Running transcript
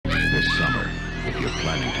you're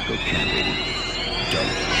planning to go camping,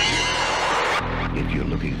 don't. If you're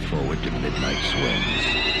looking forward to midnight swims,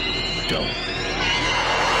 don't.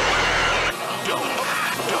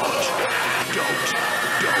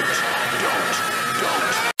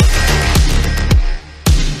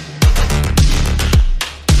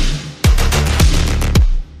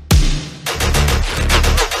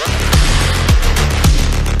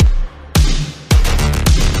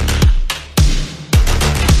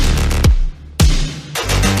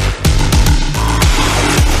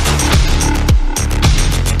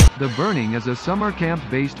 The Burning is a summer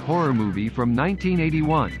camp-based horror movie from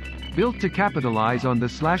 1981, built to capitalize on the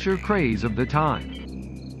slasher craze of the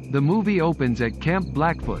time. The movie opens at Camp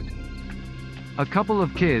Blackfoot. A couple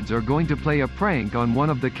of kids are going to play a prank on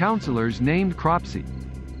one of the counselors named Cropsy.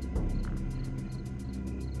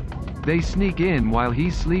 They sneak in while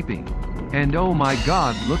he's sleeping. And oh my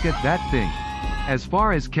god, look at that thing! As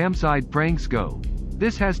far as campsite pranks go,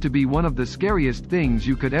 this has to be one of the scariest things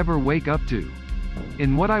you could ever wake up to.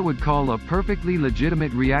 In what I would call a perfectly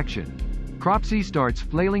legitimate reaction, Cropsy starts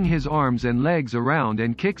flailing his arms and legs around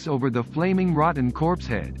and kicks over the flaming rotten corpse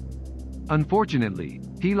head. Unfortunately,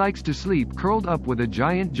 he likes to sleep curled up with a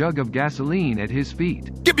giant jug of gasoline at his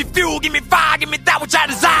feet. Give me fuel, give me fire, give me that which I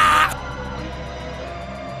desire!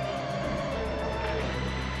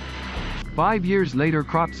 5 years later,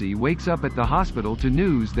 Cropsy wakes up at the hospital to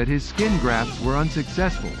news that his skin grafts were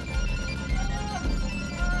unsuccessful.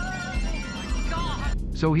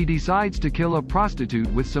 So he decides to kill a prostitute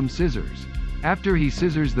with some scissors. After he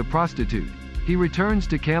scissors the prostitute, he returns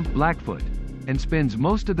to Camp Blackfoot, and spends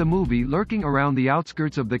most of the movie lurking around the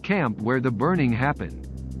outskirts of the camp where the burning happened.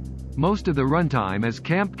 Most of the runtime is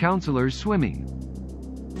camp counselors swimming,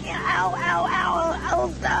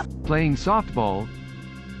 stop, playing softball,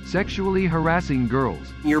 sexually harassing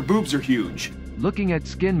girls, your boobs are huge, looking at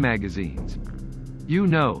skin magazines. You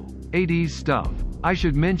know, 80s stuff. I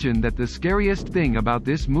should mention that the scariest thing about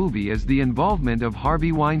this movie is the involvement of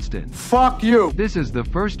Harvey Weinstein. Fuck you! This is the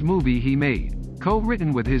first movie he made,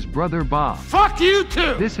 co-written with his brother Bob. Fuck you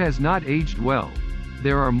too! This has not aged well.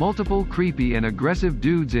 There are multiple creepy and aggressive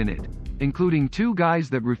dudes in it, including 2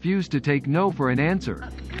 guys that refuse to take no for an answer.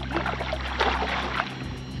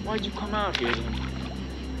 Why'd you come out here then?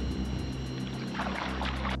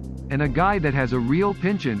 And a guy that has a real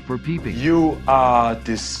penchant for peeping. You are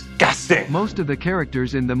disgusting! Most of the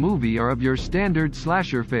characters in the movie are of your standard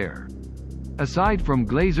slasher fare. Aside from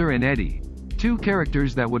Glazer and Eddie, 2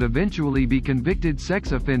 characters that would eventually be convicted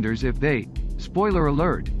sex offenders if they, spoiler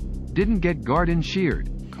alert, didn't get garden sheared.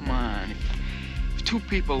 Come on, if 2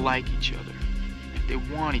 people like each other, if they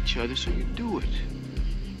want each other, so you do it.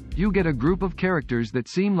 You get a group of characters that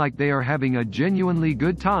seem like they are having a genuinely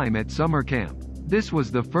good time at summer camp. This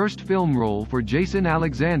was the first film role for Jason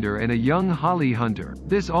Alexander and a young Holly Hunter.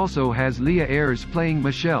 This also has Leah Ayres playing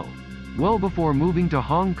Michelle, well before moving to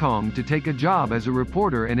Hong Kong to take a job as a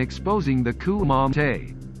reporter and exposing the coup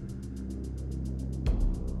monté.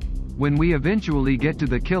 When we eventually get to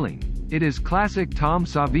the killing, it is classic Tom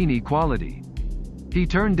Savini quality. He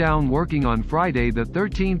turned down working on Friday the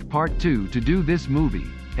 13th Part 2 to do this movie,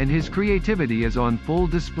 and his creativity is on full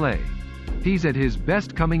display. He's at his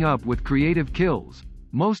best coming up with creative kills,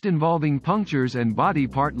 most involving punctures and body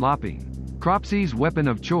part lopping. Cropsy's weapon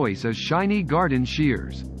of choice is shiny garden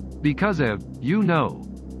shears. Because of, you know,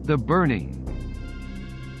 the burning.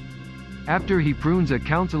 After he prunes a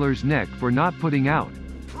counselor's neck for not putting out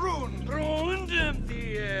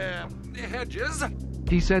the hedges,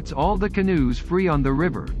 he sets all the canoes free on the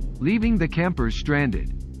river, leaving the campers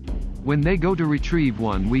stranded. When they go to retrieve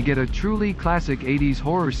one, we get a truly classic 80s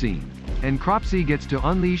horror scene, and Cropsy gets to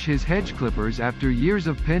unleash his hedge clippers after years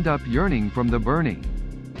of pent-up yearning from the burning.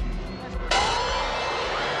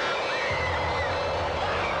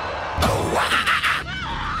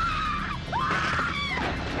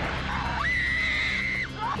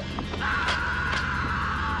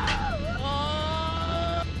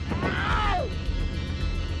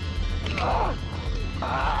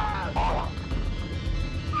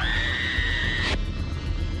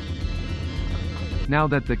 Now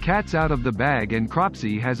that the cat's out of the bag and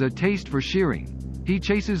Cropsy has a taste for shearing, he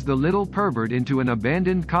chases the little pervert into an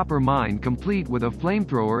abandoned copper mine complete with a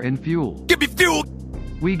flamethrower and fuel. give me fuel!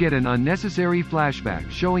 We get an unnecessary flashback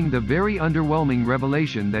showing the very underwhelming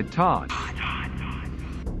revelation that Todd,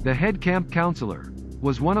 the head camp counselor,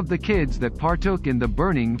 was one of the kids that partook in the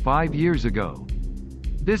burning 5 years ago.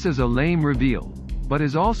 This is a lame reveal, but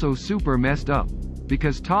is also super messed up,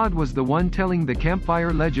 because Todd was the one telling the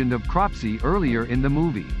campfire legend of Cropsy earlier in the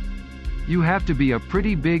movie. You have to be a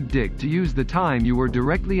pretty big dick to use the time you were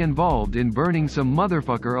directly involved in burning some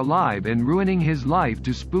motherfucker alive and ruining his life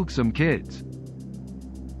to spook some kids.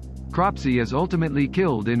 Cropsey is ultimately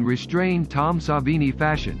killed in restrained Tom Savini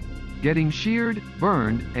fashion, getting sheared,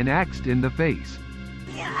 burned, and axed in the face.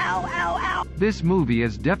 Ow, ow, ow. This movie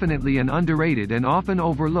is definitely an underrated and often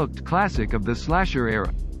overlooked classic of the slasher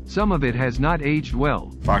era. Some of it has not aged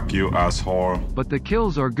well. Fuck you, asshole. But the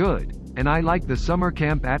kills are good, and I like the summer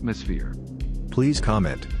camp atmosphere. Please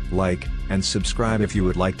comment, like, and subscribe if you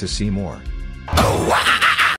would like to see more. Oh, wow.